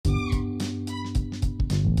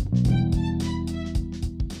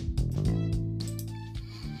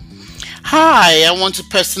Hi, I want to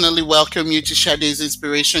personally welcome you to Sade's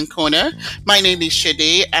Inspiration Corner. My name is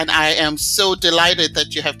Sade, and I am so delighted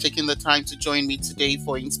that you have taken the time to join me today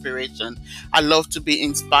for inspiration. I love to be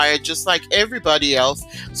inspired just like everybody else,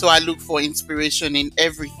 so I look for inspiration in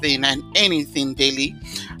everything and anything daily.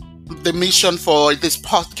 The mission for this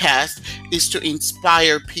podcast is to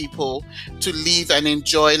inspire people to live and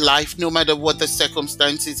enjoy life no matter what the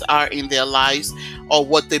circumstances are in their lives or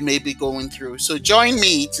what they may be going through. So join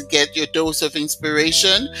me to get your dose of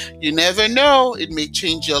inspiration. You never know, it may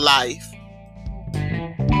change your life.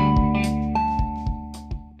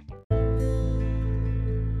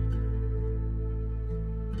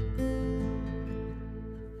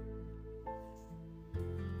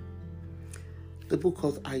 The book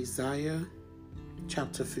of Isaiah,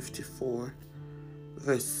 chapter 54,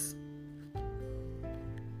 verse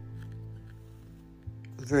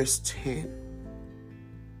 10.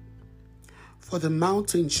 For the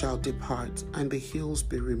mountains shall depart and the hills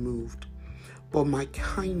be removed, but my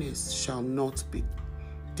kindness shall not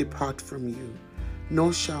depart from you,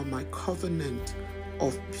 nor shall my covenant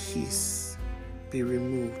of peace be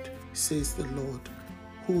removed, says the Lord,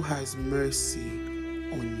 who has mercy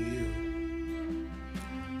on you.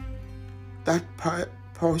 That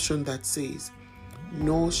portion that says,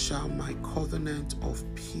 nor shall my covenant of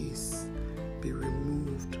peace be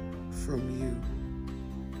removed from you.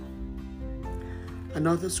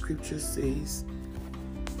 Another scripture says,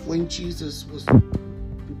 when Jesus was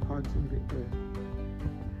departing the earth,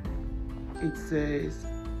 it says,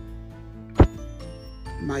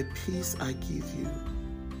 my peace I give you.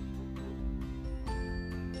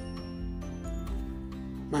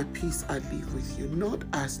 My peace I leave with you, not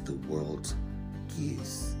as the world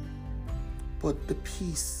gives, but the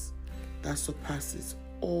peace that surpasses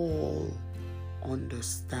all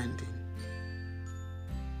understanding.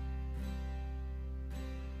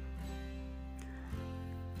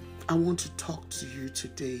 I want to talk to you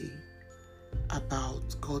today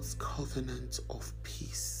about God's covenant of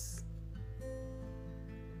peace.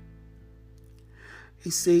 He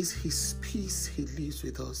says his peace he leaves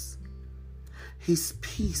with us. His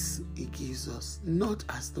peace he gives us, not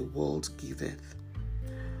as the world giveth,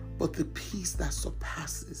 but the peace that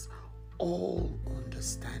surpasses all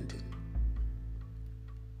understanding.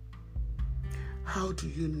 How do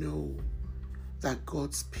you know that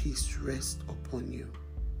God's peace rests upon you?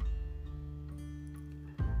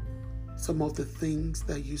 Some of the things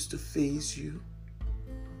that used to faze you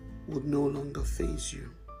would no longer faze you.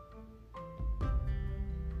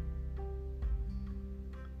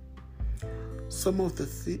 Some of the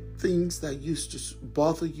things that used to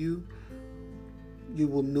bother you, you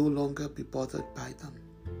will no longer be bothered by them.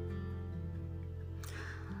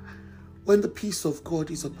 When the peace of God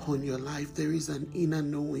is upon your life, there is an inner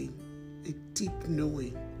knowing, a deep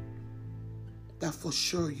knowing, that for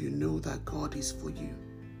sure you know that God is for you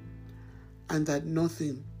and that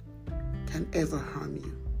nothing can ever harm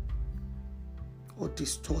you or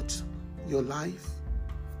distort your life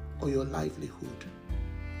or your livelihood.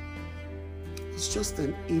 It's just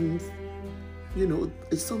it's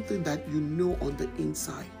something that you know on the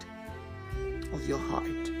inside of your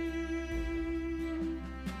heart.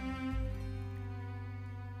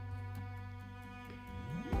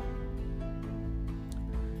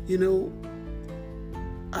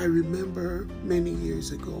 I remember many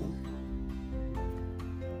years ago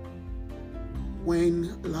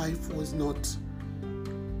when life was not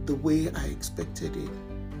the way I expected it.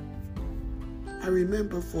 I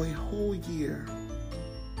remember for a whole year,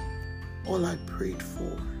 all I prayed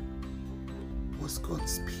for was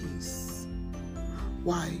God's peace.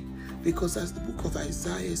 Why? Because as the book of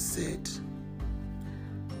Isaiah said,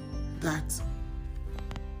 that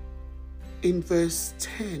in verse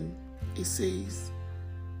 10, it says,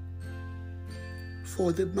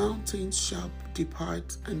 for the mountains shall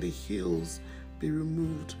depart and the hills be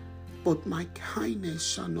removed, but my kindness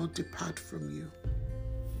shall not depart from you,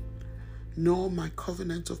 nor my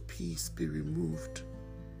covenant of peace be removed.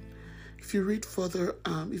 If you read further,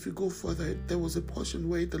 if you go further, there was a portion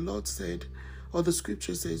where the Lord said, or the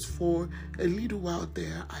scripture says, for a little while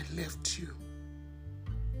there I left you.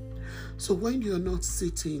 So when you're not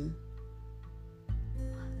sitting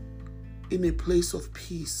in a place of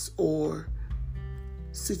peace or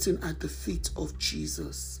sitting at the feet of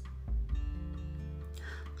Jesus,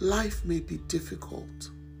 life may be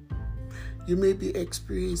difficult. You may be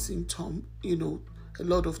experiencing a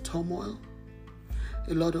lot of turmoil,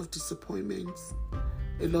 a lot of disappointments,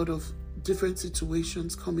 a lot of different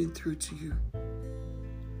situations coming through to you.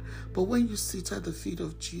 But when you sit at the feet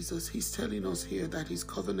of Jesus, he's telling us here that his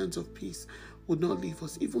covenant of peace would not leave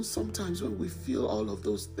us. Even sometimes when we feel all of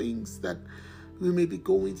those things that we may be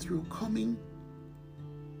going through coming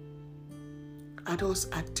at us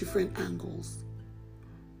at different angles,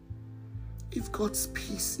 if God's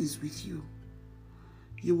peace is with you,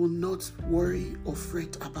 you will not worry or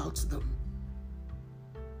fret about them.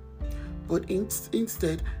 But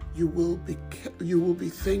instead, you will be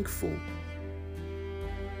thankful.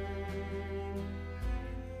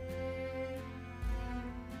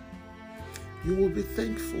 You will be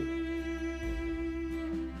thankful.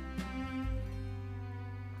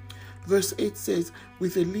 Verse 8 says,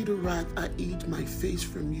 with a little wrath I hid my face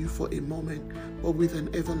from you for a moment, but with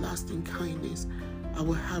an everlasting kindness I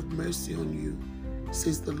will have mercy on you,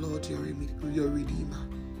 says the Lord your Redeemer.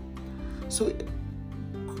 So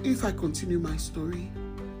if I continue my story,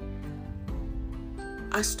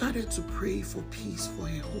 I started to pray for peace for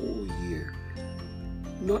a whole year,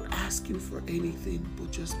 not asking for anything,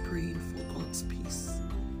 but just praying for God's peace.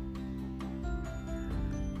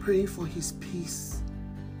 Praying for His peace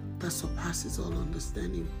that surpasses all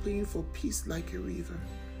understanding. Praying for peace like a river.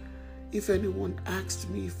 If anyone asked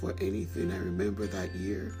me for anything, I remember that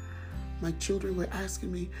year, my children were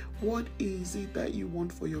asking me, what is it that you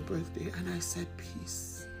want for your birthday? And I said,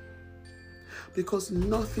 peace. Because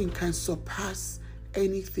nothing can surpass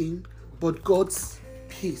anything but God's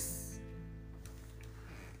peace.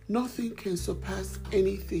 Nothing can surpass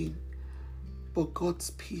anything but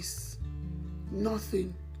God's peace.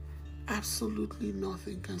 Nothing, absolutely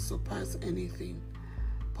nothing can surpass anything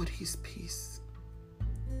but His peace.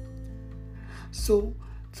 So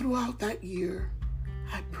throughout that year,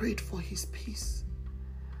 I prayed for His peace.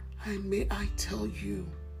 And may I tell you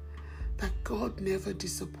that God never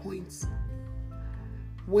disappoints.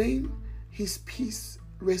 When His peace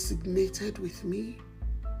resonated with me,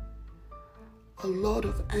 a lot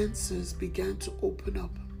of answers began to open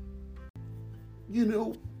up. You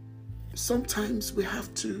know, sometimes we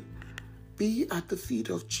have to be at the feet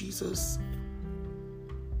of Jesus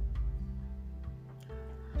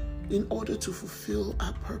in order to fulfill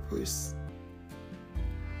our purpose.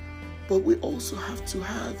 But we also have to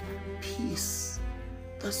have peace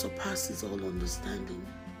that surpasses all understanding.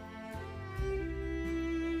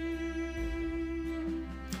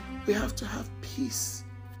 We have to have peace.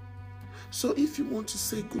 So if you want to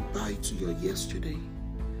say goodbye to your yesterday,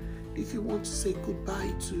 if you want to say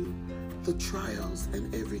goodbye to the trials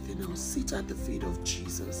and everything else, sit at the feet of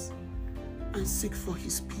Jesus and seek for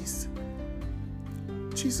His peace.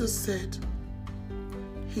 Jesus said,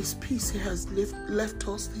 His peace He has left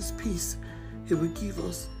us, His peace He will give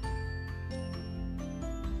us.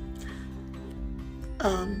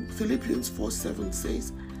 Philippians 4:7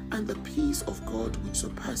 says, and the peace of God which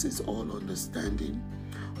surpasses all understanding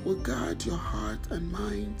will guard your heart and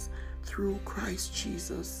minds through Christ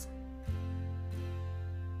Jesus.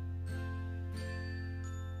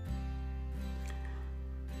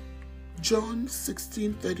 John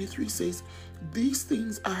 16:33 says, these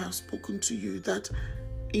things I have spoken to you, that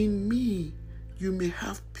in me you may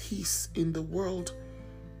have peace in the world.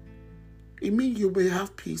 In me you may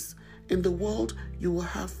have peace. In the world you will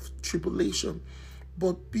have tribulation.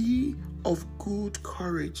 But be of good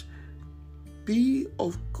courage. Be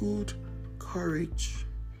of good courage,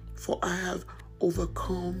 for I have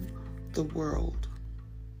overcome the world.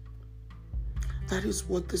 That is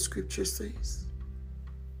what the scripture says.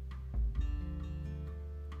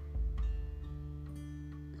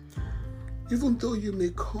 Even though you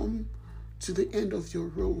may come to the end of your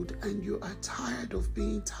road and you are tired of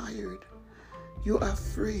being tired, you are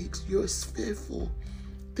afraid, you are fearful,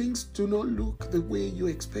 things do not look the way you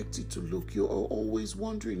expect it to look, you are always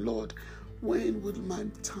wondering, Lord, when will my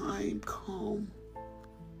time come?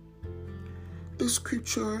 The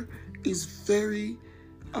scripture is very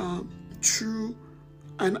true,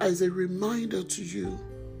 and as a reminder to you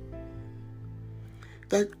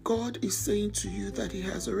that God is saying to you that He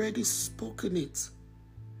has already spoken it,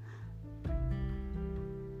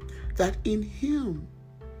 that in Him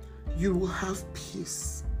you will have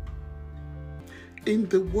peace. In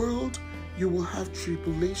the world you will have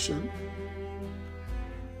tribulation,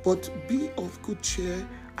 but be of good cheer,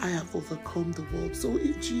 I have overcome the world. So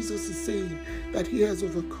if Jesus is saying that He has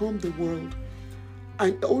overcome the world,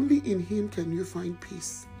 and only in Him can you find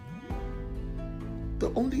peace,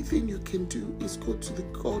 the only thing you can do is go to the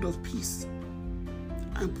God of peace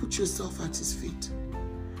and put yourself at His feet.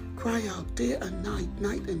 Cry out day and night,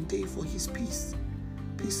 night and day for His peace.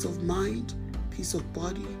 Peace of mind, peace of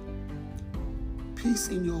body, peace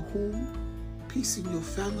in your home, peace in your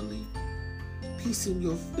family, peace in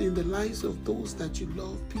the lives of those that you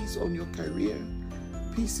love, peace on your career,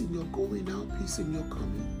 peace in your going out, peace in your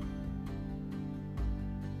coming.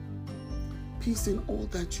 peace in all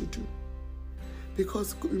that you do.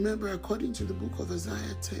 Because remember, according to the book of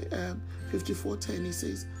Isaiah 54:10, he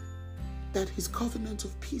says that his covenant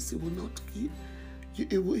of peace it will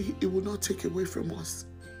not take away from us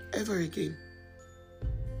ever again.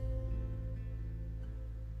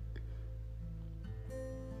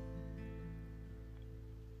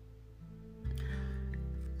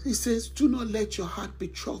 He says, do not let your heart be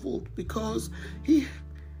troubled, because he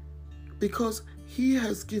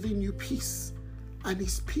has given you peace, and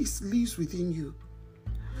his peace lives within you.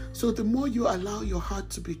 So the more you allow your heart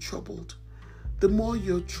to be troubled, the more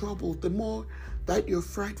you're troubled, the more that you're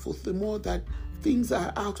frightful, the more that things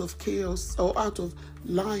are out of chaos or out of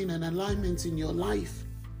line and alignment in your life,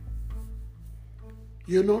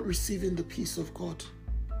 you're not receiving the peace of God.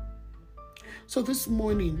 So this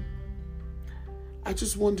morning, I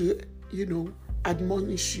just want to,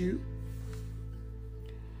 admonish you.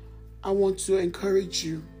 I want to encourage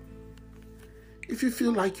you. If you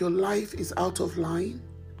feel like your life is out of line,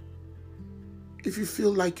 if you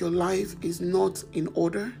feel like your life is not in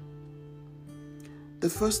order, the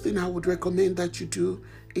first thing I would recommend that you do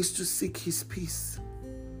is to seek his peace.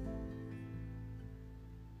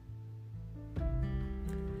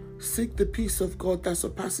 Seek the peace of God that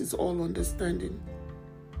surpasses all understanding.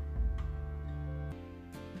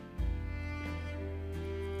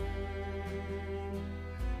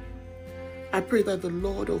 I pray that the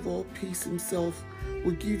Lord of all peace himself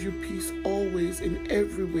will give you peace always in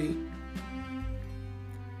every way.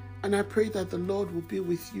 And I pray that the Lord will be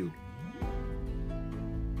with you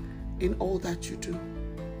in all that you do.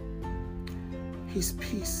 His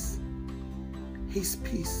peace, his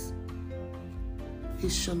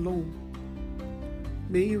shalom,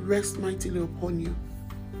 may he rest mightily upon you.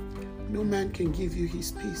 No man can give you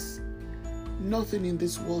his peace. Nothing in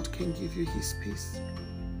this world can give you his peace.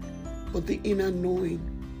 But the inner knowing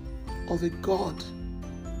of a God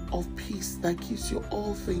of peace that gives you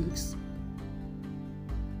all things,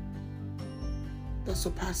 that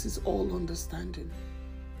surpasses all understanding.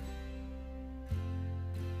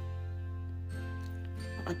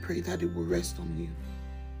 I pray that it will rest on you.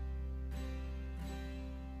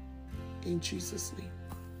 In Jesus' name,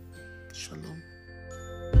 shalom.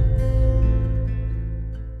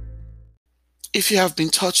 If you have been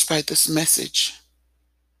touched by this message,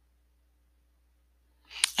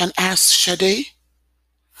 and ask Shade,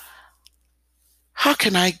 how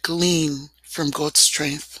can I glean from God's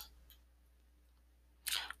strength?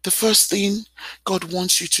 The first thing God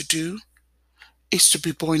wants you to do is to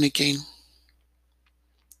be born again.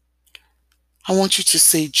 I want you to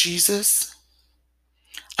say, Jesus,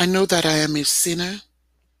 I know that I am a sinner,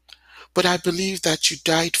 but I believe that you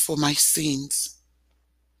died for my sins.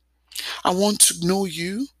 I want to know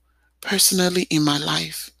you personally in my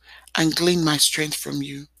life and glean my strength from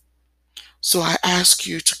you. So I ask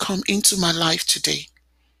you to come into my life today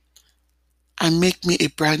and make me a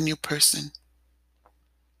brand new person.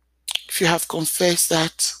 If you have confessed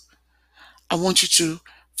that, I want you to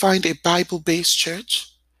find a Bible-based church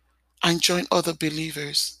and join other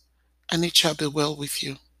believers, and it shall be well with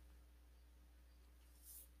you.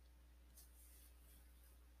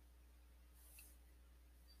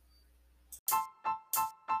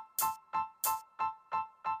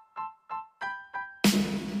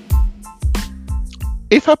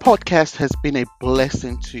 If our podcast has been a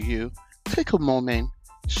blessing to you, take a moment,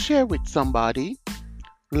 share with somebody,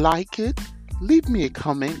 like it, leave me a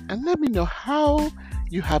comment, and let me know how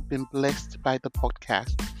you have been blessed by the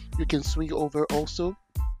podcast. You can swing over also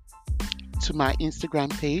to my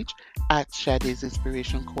Instagram page at Shade's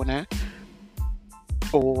Inspiration Corner,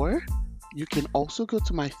 or you can also go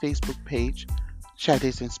to my Facebook page,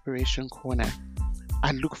 Shade's Inspiration Corner.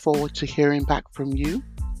 I look forward to hearing back from you.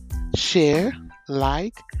 Share,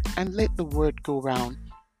 like, and let the word go round.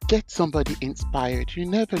 Get somebody inspired. You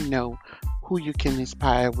never know who you can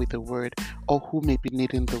inspire with a word, or who may be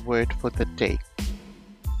needing the word for the day.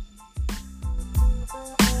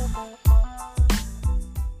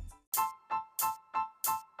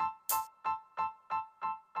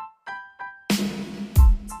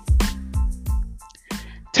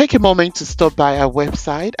 Take a moment to stop by our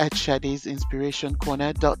website at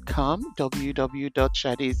shadesinspirationcorner.com,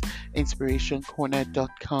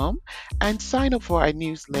 www.shadesinspirationcorner.com, and sign up for our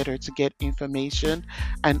newsletter to get information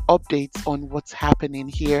and updates on what's happening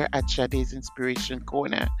here at Shade's Inspiration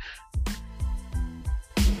Corner.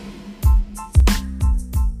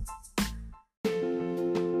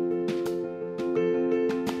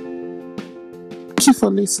 Thank you for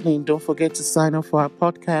listening. Don't forget to sign up for our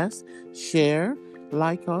podcast, share,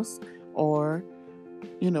 like us, or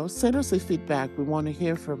send us a feedback. We want to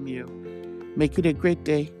hear from you. Make it a great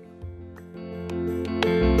day.